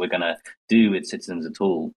thing we're going to do with citizens at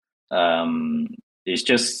all. It's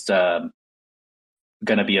just going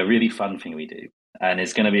to be a really fun thing we do, and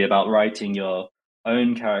it's going to be about writing your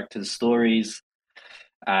own characters' stories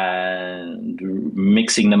and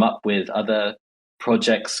mixing them up with other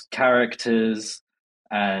projects' characters,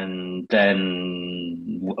 and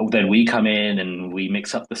then we come in and we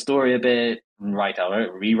mix up the story a bit, and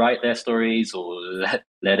rewrite their stories, or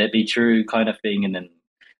let it be true kind of thing, and then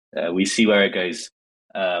we see where it goes.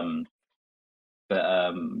 But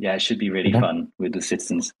yeah, it should be really fun with the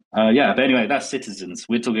citizens. Yeah, but anyway, that's citizens.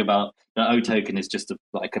 We're talking about the O token is just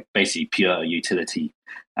like a basically pure utility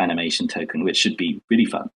animation token, which should be really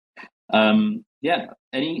fun. Yeah.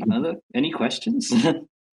 Any questions?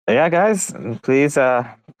 Yeah, guys, please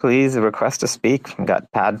request to speak. We've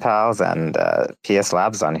got Pad Pals and PS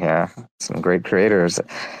Labs on here. Some great creators.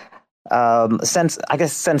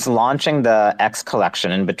 Since launching the X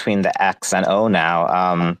collection in between the X and O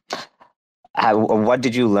now, what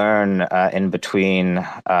did you learn in between,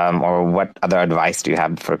 or what other advice do you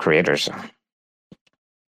have for creators?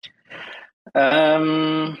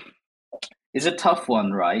 It's a tough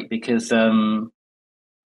one, right? Because I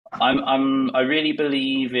really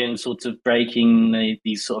believe in sort of breaking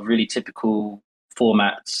these sort of really typical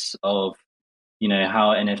formats of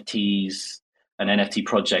how NFTs and NFT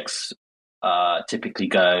projects typically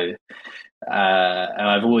go, and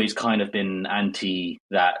I've always kind of been anti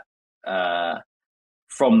that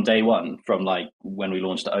from day one, from like when we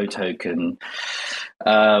launched the O token.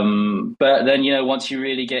 But then once you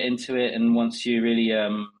really get into it, and once you really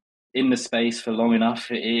in the space for long enough,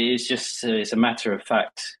 it's a matter of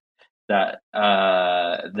fact that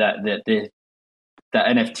that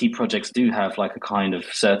NFT projects do have like a kind of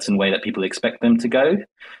certain way that people expect them to go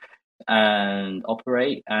and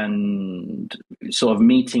operate, and sort of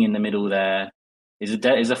meeting in the middle there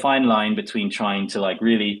is a fine line between trying to like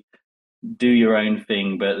really do your own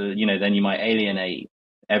thing, but then you might alienate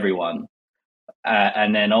everyone,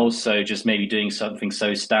 and then also just maybe doing something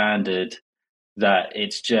so standard that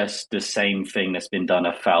it's just the same thing that's been done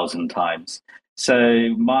 1,000 times.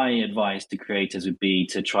 So my advice to creators would be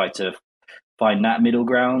to try to find that middle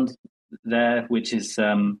ground there, which is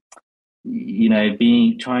trying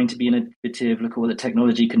to be innovative, look at what the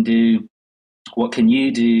technology can do, what can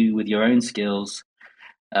you do with your own skills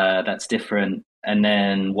that's different, and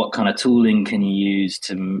then what kind of tooling can you use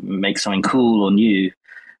to make something cool or new,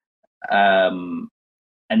 um,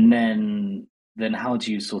 and then how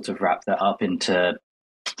do you sort of wrap that up into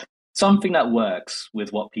something that works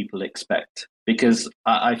with what people expect? Because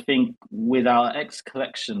I think with our X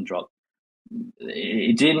collection drop,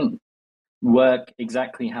 it didn't work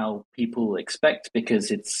exactly how people expect, because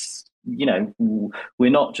it's, we're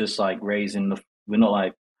not just like we're not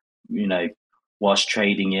like, you know wash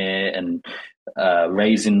trading it and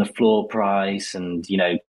raising the floor price and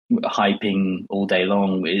hyping all day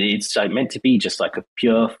long. It's like meant to be just like a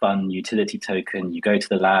pure fun utility token. You go to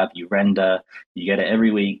the lab, you render, you get it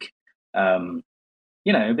every week. um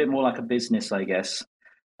a bit more like a business, I guess.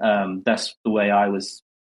 That's the way I was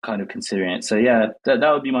kind of considering it. So yeah,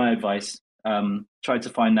 that would be my advice. Try to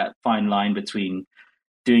find that fine line between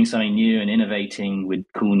doing something new and innovating with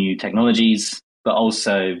cool new technologies, but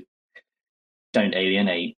also don't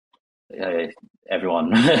alienate uh,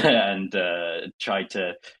 everyone and try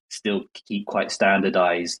to still keep quite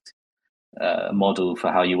standardized model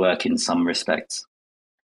for how you work in some respects.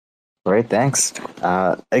 Great, thanks.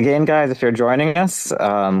 Again, guys, if you're joining us,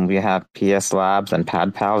 we have PS Labs and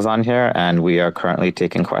Pad Pals on here, and we are currently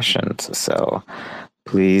taking questions. So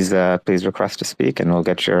please request to speak, and we'll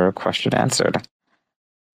get your question answered.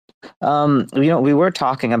 We were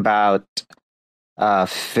talking about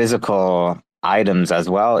physical items as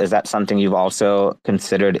well. Is that something you've also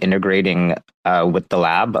considered integrating with the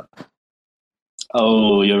lab?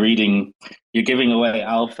 Oh, you're giving away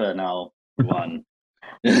alpha now, one.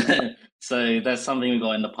 So there's something we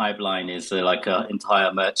got in the pipeline, is like a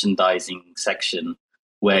entire merchandising section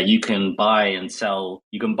where you can buy and sell.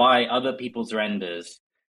 You can buy other people's renders,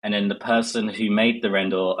 and then the person who made the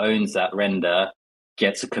render or owns that render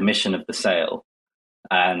gets a commission of the sale.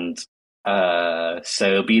 And so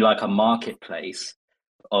it'll be like a marketplace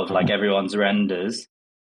of like everyone's renders,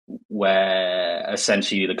 where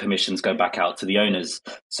essentially the commissions go back out to the owners.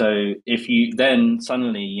 So if you then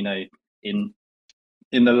suddenly,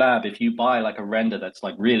 in the lab, if you buy like a render that's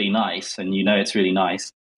like really nice and it's really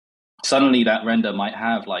nice, suddenly that render might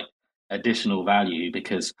have like additional value,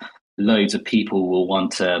 because loads of people will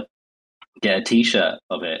want to get a t-shirt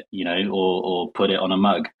of it, or put it on a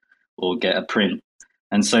mug or get a print.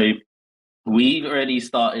 And so we've already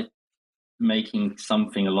started making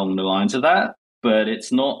something along the lines of that, but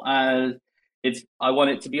it's not as I want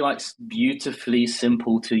it to be like beautifully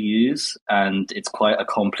simple to use, and it's quite a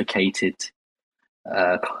complicated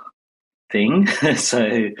uh, thing.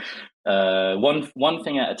 So one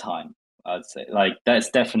thing at a time, I'd say. Like that's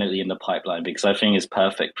definitely in the pipeline, because I think it's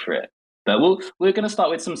perfect for it. But we're going to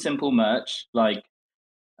start with some simple merch. Like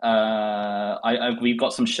we've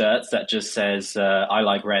got some shirts that just says I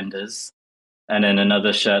like renders, and then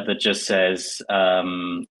another shirt that just says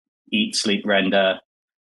eat, sleep, render.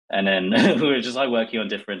 And then we're just like working on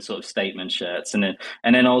different sort of statement shirts, and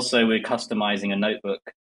then also we're customizing a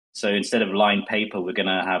notebook. So instead of lined paper, we're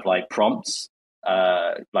gonna have like prompts,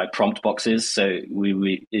 like prompt boxes. So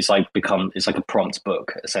it's like a prompt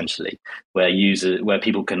book essentially, where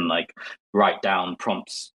people can like write down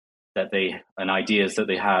prompts and ideas that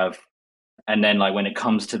they have, and then like when it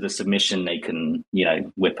comes to the submission, they can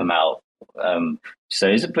whip them out. So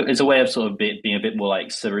it's a way of sort of being a bit more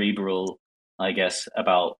like cerebral, I guess,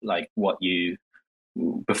 about like what you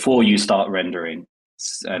before you start rendering,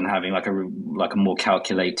 and having like a more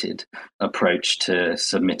calculated approach to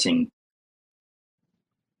submitting.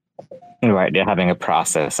 Right, you're having a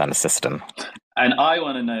process and a system. And I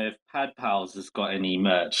want to know if Pad Pals has got any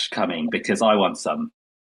merch coming, because I want some.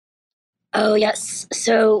 Oh yes,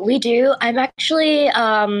 so we do. I'm actually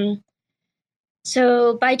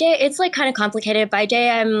so by day it's like kind of complicated. By day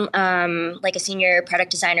I'm like a senior product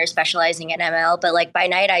designer specializing in ML, but like by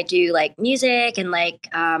night I do like music and like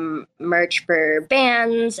merch for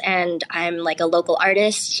bands, and I'm like a local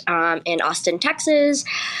artist in Austin, Texas.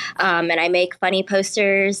 And I make funny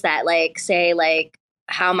posters that like say like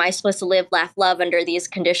how am I supposed to live, laugh, love under these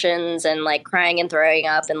conditions, and like crying and throwing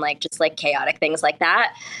up and like just like chaotic things like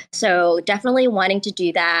that. So definitely wanting to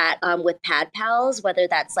do that with Pad Pals, whether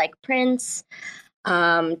that's like prints,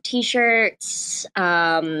 t-shirts.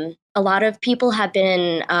 A lot of people have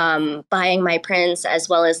been buying my prints, as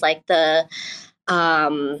well as like the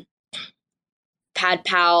um, Pad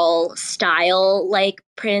Pal style like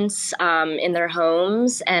prints in their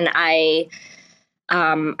homes, and I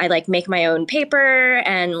I like make my own paper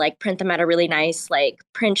and like print them at a really nice like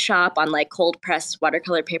print shop on like cold pressed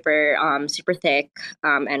watercolor paper, super thick,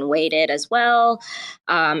 and weighted as well.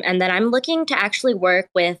 And then I'm looking to actually work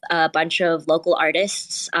with a bunch of local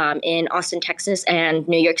artists in Austin, Texas, and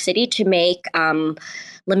New York City to make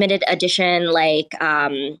limited edition, like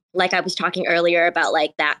I was talking earlier about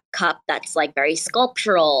like that cup that's like very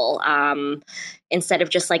sculptural, instead of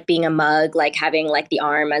just like being a mug, like having like the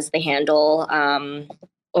arm as the handle,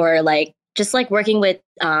 or like just like working with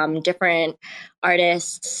different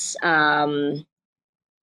artists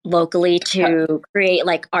locally to create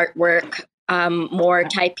like artwork, more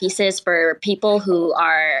type pieces for people who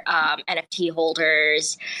are NFT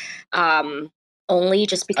holders, only,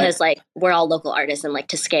 just because like we're all local artists and like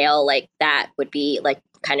to scale like that would be like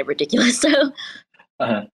kind of ridiculous. So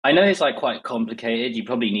I know it's like quite complicated. You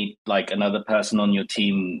probably need like another person on your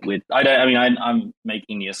team with. I don't. I mean, I'm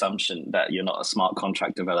making the assumption that you're not a smart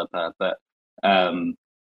contract developer, but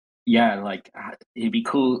yeah, like it'd be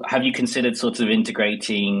cool. Have you considered sort of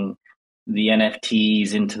integrating the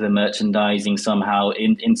NFTs into the merchandising somehow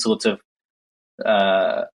in sort of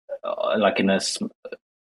like in a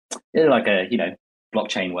like a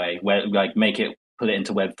blockchain way, where like make it put it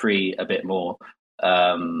into Web3 a bit more?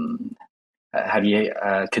 Have you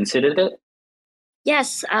considered it?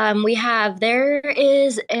 yes, we have. There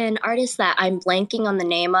is an artist that I'm blanking on the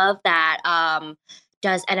name of that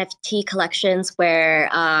does NFT collections where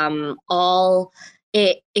all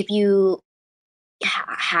it if you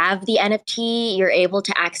have the NFT, you're able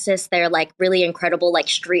to access their like really incredible like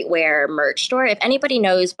streetwear merch store. If anybody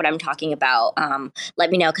knows what I'm talking about,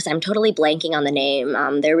 let me know because I'm totally blanking on the name.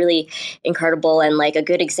 They're really incredible and like a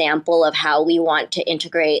good example of how we want to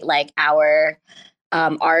integrate like our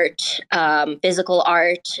art, physical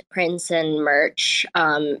art, prints, and merch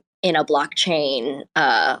in a blockchain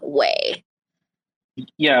way.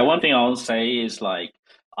 Yeah, one thing I'll say is like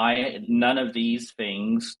I none of these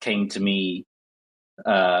things came to me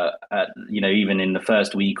even in the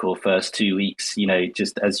first week or first 2 weeks,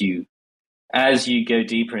 just as you go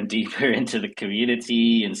deeper and deeper into the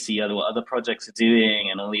community and see what other projects are doing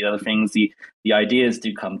and all the other things, the ideas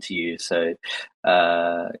do come to you. So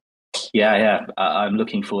yeah, I'm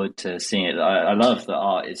looking forward to seeing it. I love the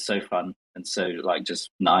art; it's so fun and so like just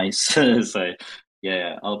nice. So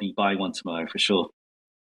yeah, I'll be buying one tomorrow for sure.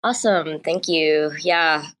 Awesome, thank you.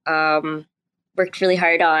 Yeah, worked really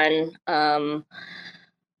hard on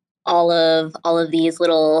all of these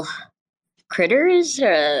little critters,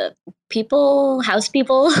 house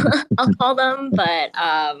people, I'll call them. But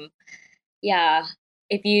yeah,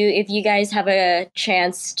 if you guys have a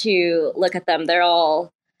chance to look at them, they're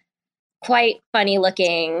all quite funny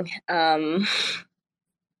looking. And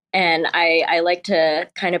I like to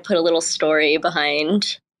kind of put a little story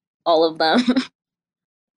behind all of them.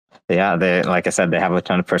 Yeah, they like I said, they have a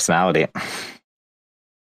ton of personality.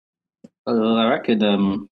 I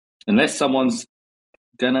reckon unless someone's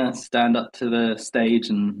gonna stand up to the stage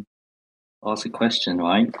and ask a question,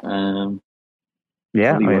 right?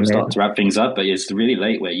 Yeah, probably won't start to wrap things up, but it's really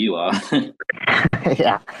late where you are.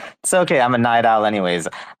 Yeah, it's okay. I'm a night owl, anyways.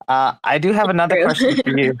 I do have another question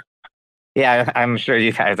for you. Yeah, I'm sure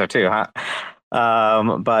you guys are too, huh?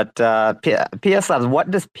 But PS Labs, what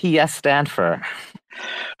does PS stand for?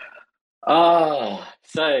 Oh,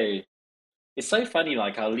 so it's so funny.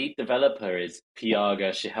 Like our lead developer is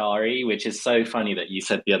Piaga Shihari, which is so funny that you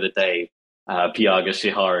said the other day, Piaga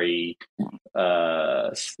Shihari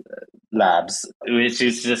Labs, which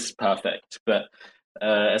is just perfect. But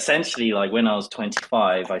essentially, like when I was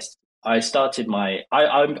 25, I started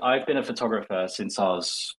I've been a photographer since I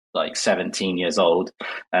was like 17 years old,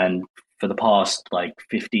 and for the past like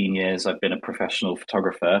 15 years, I've been a professional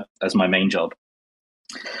photographer as my main job.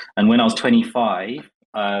 And when I was 25,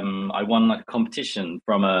 I won like a competition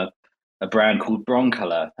from a brand called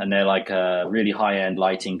Broncolor, and they're like a really high end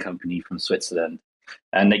lighting company from Switzerland.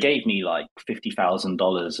 And they gave me like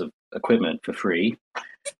 $50,000 of equipment for free.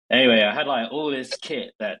 Anyway, I had like all this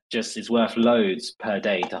kit that just is worth loads per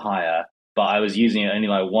day to hire, but I was using it only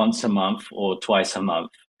like once a month or twice a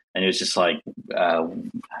month, and it was just like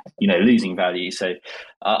losing value. So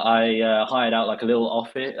I hired out like a little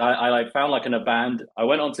office. I like found like an abandoned. I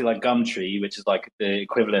went onto like Gumtree, which is like the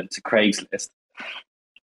equivalent to Craigslist.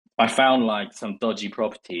 I found like some dodgy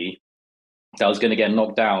property that was going to get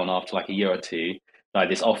knocked down after like a year or two, like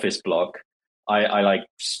this office block. I like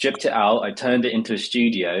stripped it out. I turned it into a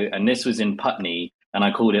studio, and this was in Putney, and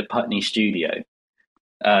I called it Putney Studio.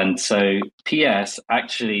 And so PS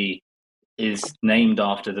actually is named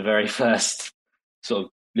after the very first sort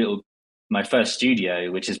of little my first studio,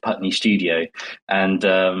 which is Putney Studio. And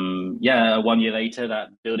 1 year later, that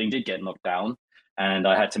building did get knocked down, and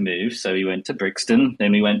I had to move. So we went to Brixton,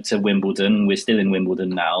 then we went to Wimbledon. We're still in Wimbledon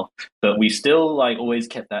now, but we still like always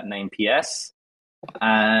kept that name PS.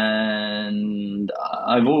 And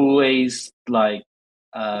I've always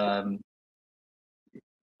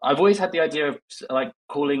I've always had the idea of like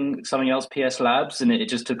calling something else PS Labs, and it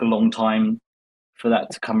just took a long time for that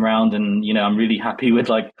to come around. And I'm really happy with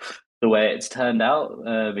like the way it's turned out,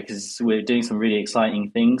 because we're doing some really exciting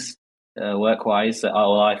things work-wise.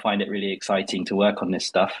 I find it really exciting to work on this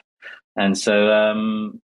stuff, and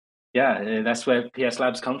so that's where PS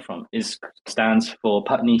Labs come from. It stands for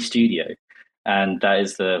Putney Studio, and that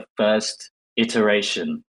is the first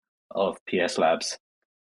iteration of PS Labs.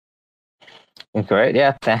 Great,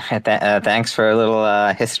 yeah. Thanks for a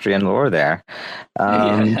little history and lore there.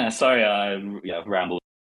 Sorry, I rambled.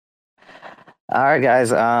 All right,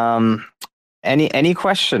 guys. Any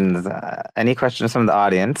questions? Any questions from the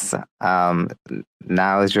audience?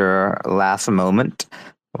 Now is your last moment.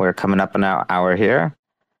 We're coming up on our hour here.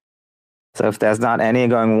 So if there's not any,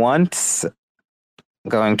 going once,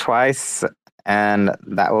 going twice, and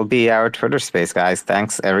that will be our Twitter space, guys.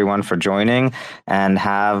 Thanks everyone for joining, and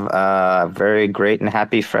have a very great and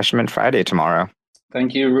happy Freshman Friday tomorrow.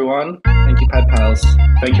 Thank you, Ruan. Thank you, Pad Pals.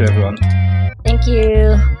 Thank you, everyone. Thank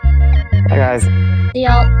you. Bye, guys. See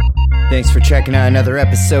y'all. Thanks for checking out another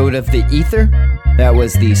episode of The Ether. That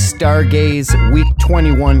was the Stargaze Week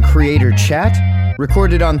 21 Creator Chat,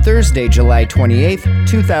 recorded on Thursday, July 28th,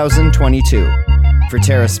 2022. For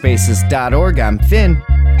TerraSpaces.org, I'm Finn.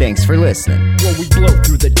 Thanks for listening. When we blow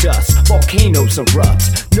through the dust, volcanoes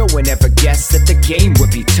erupt. No one ever guessed that the game would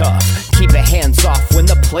be tough. Keep it hands off when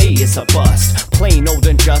the play is a bust. Plain old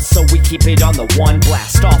and just, so we keep it on the 1.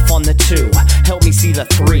 Blast off on the 2. Help me see the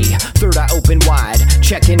 3. Third eye open wide,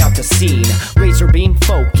 checking out the scene. Laser beam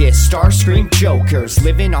focus, Starscream jokers,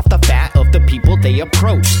 living off the fat of the people they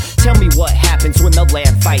approach. Tell me what happens when the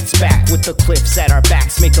land fights back. With the cliffs at our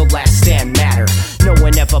backs, make the last stand matter. No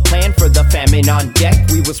one ever planned for the famine on deck.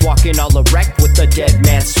 We was walking all erect with the dead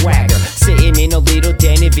man swagger. Sitting in a little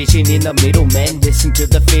den, vision in the middle, men. Listen to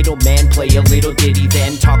the fiddle man play a little ditty,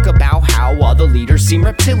 then talk about how all the leaders seem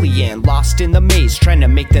reptilian. Lost in the maze, trying to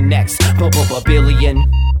make the next billion.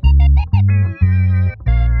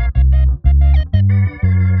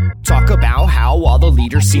 Talk about how all the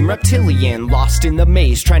leaders seem reptilian. Lost in the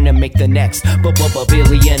maze, trying to make the next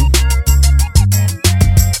billion.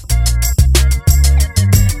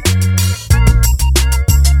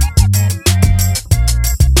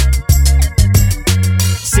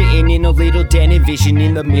 Sitting in a little den, vision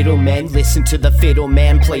in the middle, men. Listen to the fiddle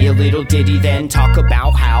man play a little ditty, then talk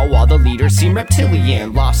about how all the leaders seem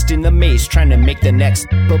reptilian. Lost in the maze, trying to make the next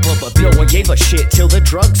No one gave a shit till the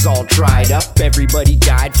drugs all dried up. Everybody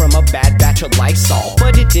died from a bad batch of Lysol.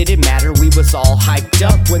 But it didn't matter, we was all hyped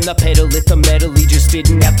up. When the pedal hit the metal, he just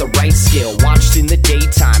didn't have the right skill. Watched in the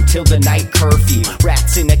daytime till the night curfew.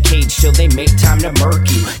 Rats in a cage till they make time to murk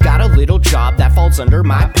you. Got a little job that falls under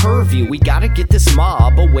my purview. We gotta get this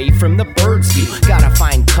mob away from the bird's view. Gotta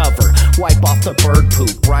find cover, wipe off the bird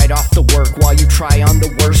poop right off the work while you try on the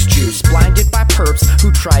worst juice. Blinded by perps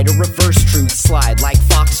who try to reverse truth. Slide like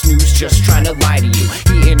Fox News, just trying to lie to you.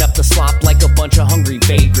 Eating up the slop like a bunch of hungry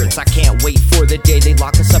vagrants. I can't wait for the day they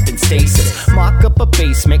lock us up in stasis. Mock up a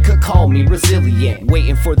basement, could call me resilient.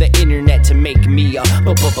 Waiting for the internet to make me a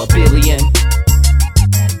billion.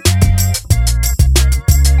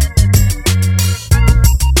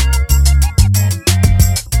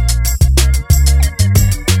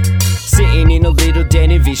 Sitting in a little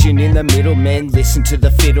den, vision in the middle, men. Listen to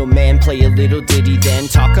the fiddle man play a little ditty, then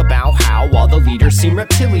talk about how all the leaders seem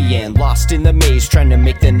reptilian. Lost in the maze, trying to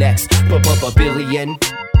make the next billion.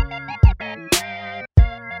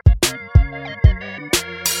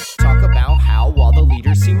 Talk about how all the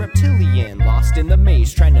leaders seem reptilian. Lost in the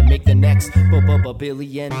maze, trying to make the next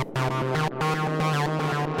billion.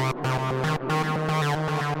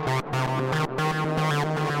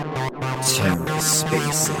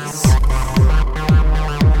 TerraSpaces.